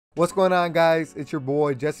What's going on, guys? It's your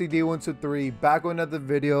boy Jesse D123 back with another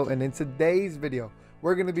video, and in today's video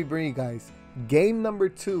we're going to be bringing you guys game number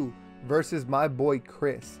 2 versus my boy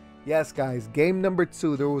Chris. Yes guys, game number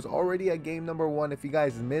 2. There was already a game number 1. If you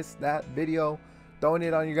guys missed that video, throwing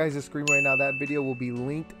it on your guys' screen right now, that video will be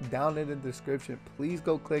linked down in the description. Please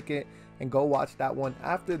go click it and go watch that one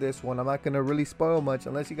after this one. I'm not going to really spoil much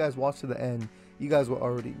unless you guys watch to the end. You guys will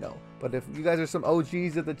already know. But if you guys are some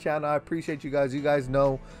OGs of the channel, I appreciate you guys. You guys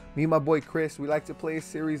know me and my boy Chris, we like to play a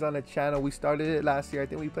series on the channel. We started it last year. I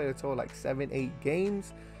think we played a total like 7-8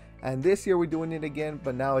 games, and this year we're doing it again,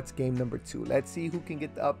 but now it's game number 2. Let's see who can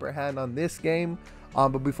get the upper hand on this game.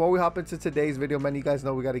 But before we hop into today's video, man, you guys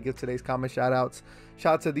know we got to give today's comment shout outs.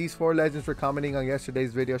 Shout out to these 4 legends for commenting on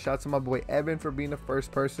yesterday's video. Shout out to my boy Evan for being the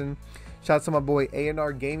first person. Shout out to my boy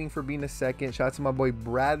A&R Gaming for being the second. Shout out to my boy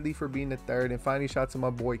Bradley for being the third. And finally, shout out to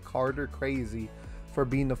my boy Carter Crazy for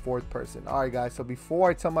being the 4th person. All right, guys. So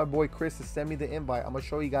before I tell my boy Chris to send me the invite, I'm going to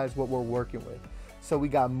show you guys what we're working with. So we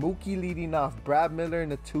got Mookie leading off, Brad Miller in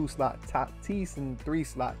the 2 slot, Tatis in the 3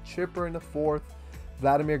 slot, Chipper in the 4th,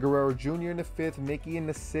 Vladimir Guerrero Jr. in the 5th, Mickey in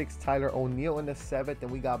the 6th, Tyler O'Neill in the 7th,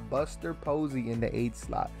 and we got Buster Posey in the 8th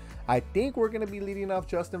slot. I think we're going to be leading off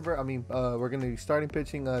we're going to be starting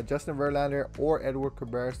pitching Justin Verlander or Edward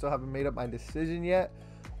Cabrera. Still haven't made up my decision yet.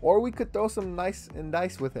 Or we could throw some nice and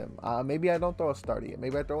dice with him. Maybe I don't throw a starter yet.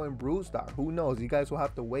 Maybe I throw in Brewstar. Who knows? You guys will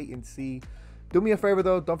have to wait and see. Do me a favor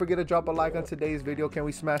though, don't forget to drop a like on today's video. Can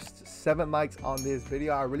we smash 7 likes on this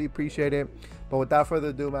video? I really appreciate it. But without further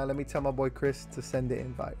ado, man, let me tell my boy Chris to send the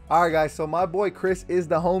invite. All right, guys, so my boy Chris is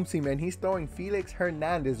the home team, and he's throwing Felix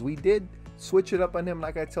Hernandez. We did switch it up on him.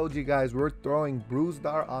 Like I told you guys, we're throwing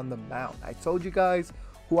Brewstar on the mound. I told you guys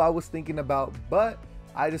who I was thinking about, but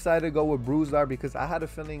I decided to go with Brewstar because I had a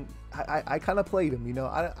feeling I kind of played him, you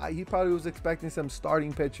know. He probably was expecting some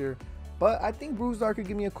starting pitcher, but I think Brewstar could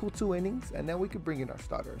give me a cool 2 innings, and then we could bring in our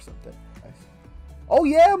starter or something. Nice. Oh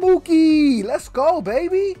yeah, Mookie, let's go,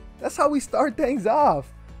 baby. That's how we start things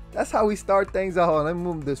off. That's how we start things off. Hold on, let me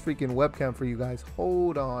move this freaking webcam for you guys.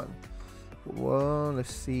 Hold on. Well,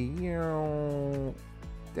 let's see.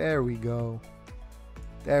 There we go.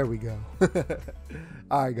 There we go.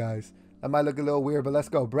 All right, guys. That might look a little weird, but let's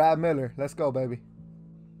go. Brad Miller. Let's go, baby.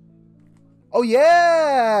 Oh,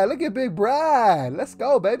 yeah. Look at Big Brad. Let's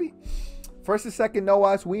go, baby. First and second, no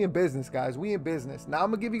outs. We in business, guys. We in business. Now, I'm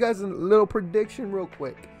going to give you guys a little prediction real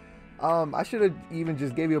quick. I should have even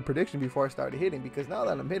just gave you a prediction before I started hitting, because now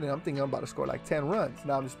that I'm hitting, I'm thinking I'm about to score like 10 runs.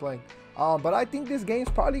 Now I'm just playing. But I think this game's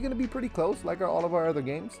probably going to be pretty close, like all of our other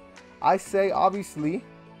games. I say, obviously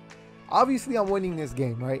I'm winning this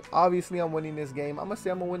game, right? Obviously I'm winning this game. I'm going to say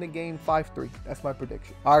I'm going to win the game 5-3. That's my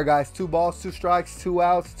prediction. All right, guys, 2 balls, 2 strikes, 2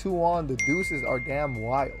 outs, 2 on. The deuces are damn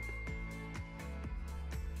wild.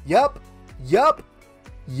 Yup.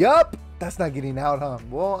 That's not getting out, huh?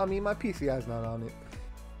 Well, I mean, my PCI's not on it.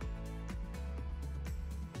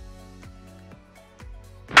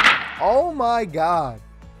 Oh my God.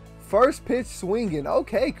 First pitch swinging.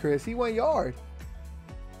 Okay, Chris, he went yard.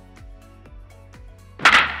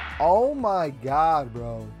 Oh my God,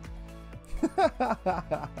 bro.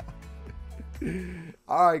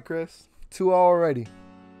 All right, Chris. 2-0 already.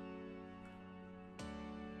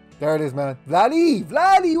 There it is, man. Vladdy,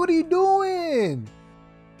 what are you doing?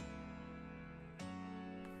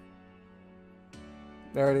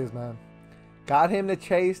 There it is, man. Got him to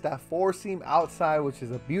chase that 4-seam outside, which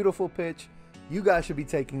is a beautiful pitch. You guys should be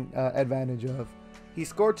taking advantage of. He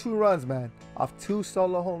scored 2 runs, man, off 2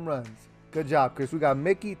 solo home runs. Good job, Chris. We got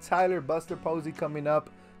Mickey, Tyler, Buster Posey coming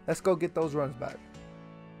up. Let's go get those runs back.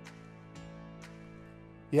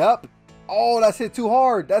 Yep. Oh, that's hit too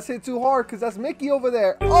hard. That's hit too hard because that's Mickey over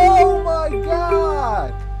there. Oh, my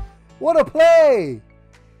God. What a play.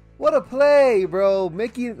 What a play, bro.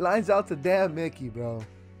 Mickey lines out to damn Mickey, bro.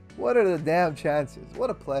 What are the damn chances? What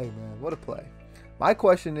a play, man. What a play. My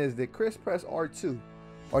question is, did Chris press R2?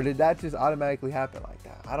 Or did that just automatically happen like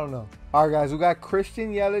that? I don't know. All right, guys. We got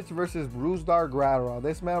Christian Yelich versus Brewstar Gratterall.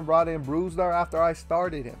 This man brought in Brewstar after I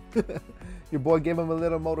started him. Your boy gave him a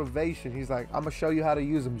little motivation. He's like, I'm going to show you how to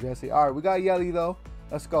use him, Jesse. All right, we got Yelly, though.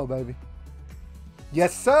 Let's go, baby.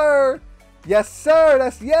 Yes, sir. Yes, sir.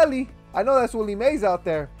 That's Yelly. I know that's Willie Mays out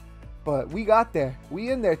there. But we got there.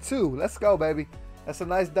 We in there, too. Let's go, baby. That's a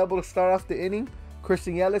nice double to start off the inning.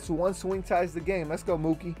 Christian Yelich, 1 swing ties the game. Let's go,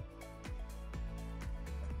 Mookie.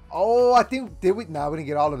 Oh, I think, did we? Nah, we didn't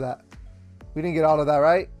get all of that. We didn't get all of that,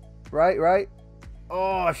 right? Right?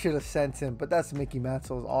 Oh, I should have sent him. But that's Mickey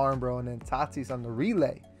Mantl's arm, bro. And then Tatis on the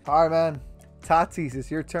relay. All right, man. Tatis,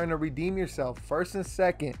 it's your turn to redeem yourself. First and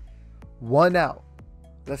second. 1 out.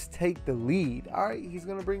 Let's take the lead. All right, he's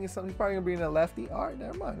going to bring in something. He's probably going to bring in a lefty. All right,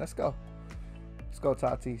 never mind. Let's go. Let's go,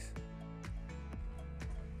 Tatis.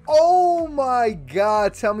 Oh, my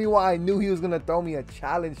God. Tell me why I knew he was going to throw me a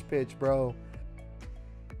challenge pitch, bro.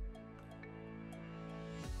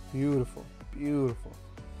 Beautiful. Beautiful.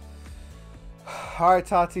 All right,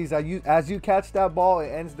 Tatis, as you catch that ball, it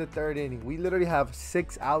ends the 3rd inning. We literally have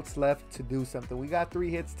 6 outs left to do something. We got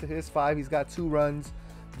 3 hits to his 5. He's got 2 runs.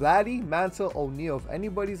 Vladdy, Mantle, O'Neill. If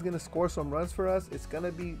anybody's going to score some runs for us, it's going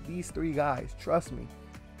to be these 3 guys. Trust me.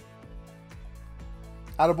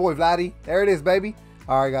 Attaboy, Vladdy. There it is, baby.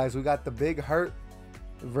 All right, guys, we got the big hurt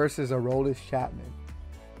versus Aroldis Chapman.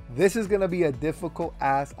 This is going to be a difficult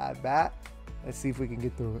ass at bat. Let's see if we can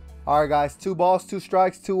get through it. All right, guys, 2 balls, 2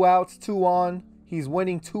 strikes, 2 outs, 2 on. He's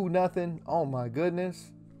winning 2-0. Oh, my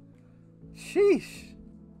goodness. Sheesh.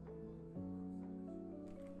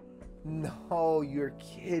 No, you're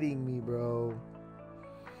kidding me, bro.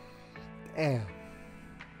 Damn.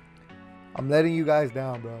 I'm letting you guys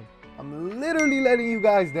down, bro. I'm literally letting you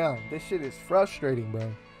guys down. This shit is frustrating,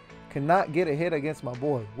 bro. Cannot get a hit against my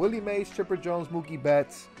boy. Willie Mays, Chipper Jones, Mookie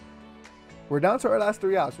Betts. We're down to our last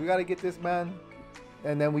 3 outs. We got to get this man,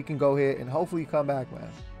 and then we can go hit and hopefully come back, man.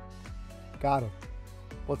 Got him.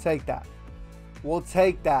 We'll take that. We'll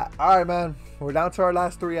take that. All right, man. We're down to our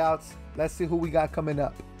last 3 outs. Let's see who we got coming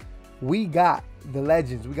up. We got the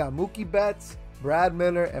legends. We got Mookie Betts, Brad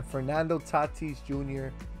Miller, and Fernando Tatis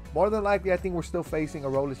Jr. More than likely, I think we're still facing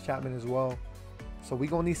Aroldis Chapman as well. So we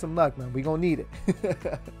going to need some luck, man. We going to need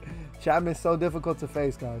it. Chapman's so difficult to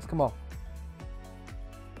face, guys. Come on.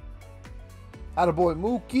 Attaboy,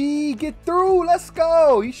 Mookie. Get through. Let's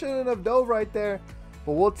go. He shouldn't have dove right there.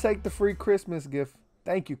 But we'll take the free Christmas gift.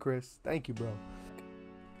 Thank you, Chris. Thank you, bro.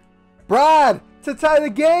 Brad, to tie the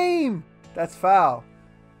game. That's foul.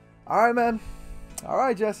 All right, man. All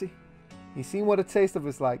right, Jesse. You seen what a taste of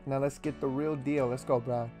it's like. Now let's get the real deal. Let's go,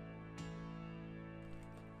 Brad.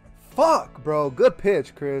 Fuck, bro. Good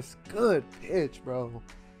pitch, Chris. Good pitch, bro.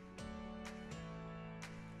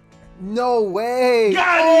 No way.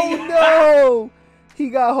 Oh, no. He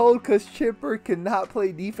got hold because Chipper cannot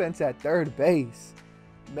play defense at 3rd base.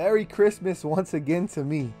 Merry Christmas once again to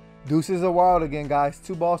me. Deuces are wild again, guys.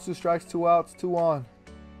 2 balls, 2 strikes, 2 outs, 2 on.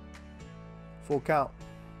 Full count.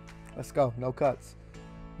 Let's go. No cuts.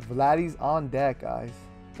 Vladdy's on deck, guys.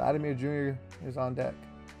 Vladimir Jr. is on deck.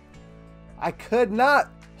 I could not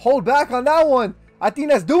hold back on that one. I think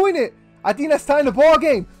that's doing it. I think that's tying the ball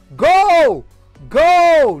game. Go!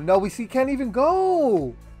 Go! No, we see can't even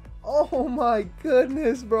go. Oh my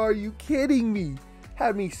goodness, bro. Are you kidding me?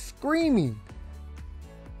 Had me screaming.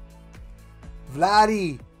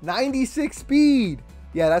 Vladdy, 96 speed.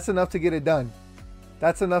 Yeah, that's enough to get it done.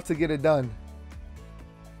 That's enough to get it done.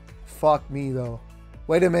 Fuck me, though.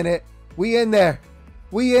 Wait a minute. We in there.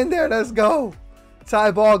 We in there. Let's go.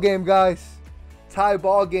 Tie ball game, guys. Tie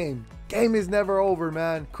ball game. Game is never over,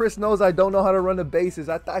 man. Chris knows I don't know how to run the bases.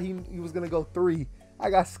 I thought he was going to go 3. I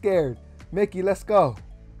got scared. Mickey, let's go.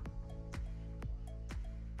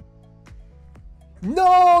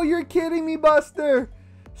 No, you're kidding me, Buster.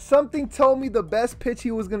 Something told me the best pitch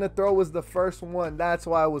he was going to throw was the first one. That's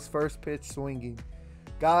why I was first pitch swinging.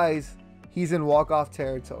 Guys, he's in walk-off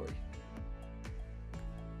territory.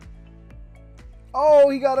 Oh,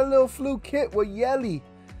 he got a little fluke hit with Yelly.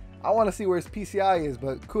 I want to see where his PCI is,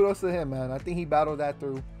 but kudos to him, man. I think he battled that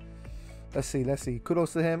through. Let's see. Let's see.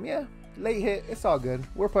 Kudos to him. Yeah, late hit. It's all good.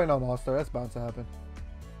 We're playing on All-Star. That's bound to happen.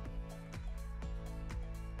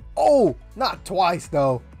 Oh, not twice,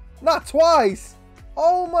 though. Not twice.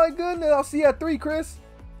 Oh, my goodness. I'll see you at 3, Chris.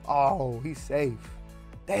 Oh, he's safe.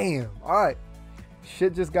 Damn. All right.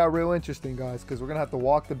 Shit just got real interesting, guys, because we're going to have to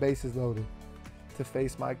walk the bases loaded to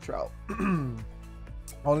face Mike Trout.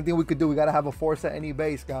 Only thing we could do, we got to have a force at any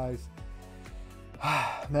base, guys.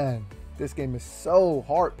 Man, this game is so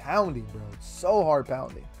heart-pounding, bro. So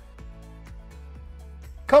heart-pounding.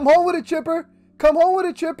 Come home with a chipper. Come home with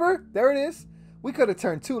a chipper. There it is. We could have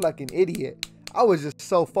turned 2 like an idiot. I was just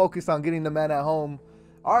so focused on getting the man at home.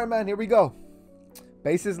 All right, man, here we go.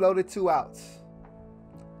 Bases loaded, 2 outs.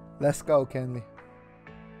 Let's go, Kenley.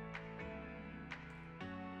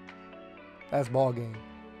 That's ball game.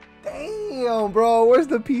 Damn, bro. Where's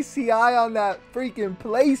the PCI on that freaking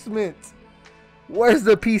placement? Where's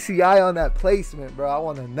the PCI on that placement, bro? I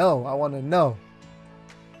want to know. I want to know.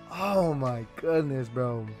 Oh, my goodness,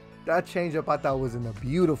 bro. That changeup I thought was in a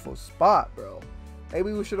beautiful spot, bro.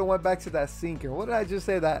 Maybe we should have went back to that sinker. What did I just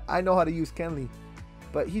say? That I know how to use Kenley,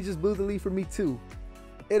 but he just blew the lead for me too.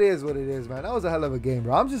 It is what it is, man. That was a hell of a game,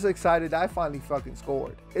 bro. I'm just excited I finally fucking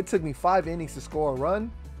scored. It took me 5 innings to score a run,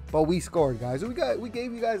 but we scored, guys. We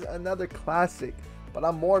gave you guys another classic But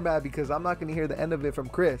I'm more mad because I'm not going to hear the end of it from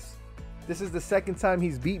Chris. This is the second time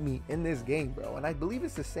he's beat me in this game, bro. And I believe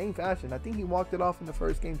it's the same fashion. I think he walked it off in the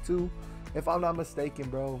first game too, if I'm not mistaken,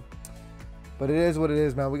 bro. But it is what it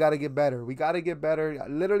is, man. We got to get better. We got to get better.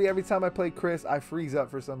 Literally every time I play Chris, I freeze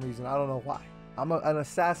up for some reason. I don't know why. I'm an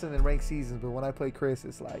assassin in ranked seasons, but when I play Chris,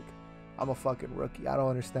 it's like I'm a fucking rookie. I don't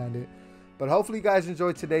understand it. But hopefully you guys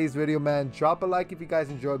enjoyed today's video, man. Drop a like if you guys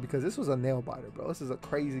enjoyed, because this was a nail biter, bro. This is a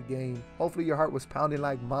crazy game. Hopefully your heart was pounding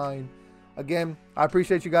like mine. Again, I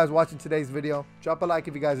appreciate you guys watching today's video. Drop a like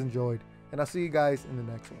if you guys enjoyed, and I'll see you guys in the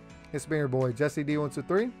next one. It's been your boy Jesse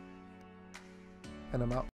D123, and I'm out.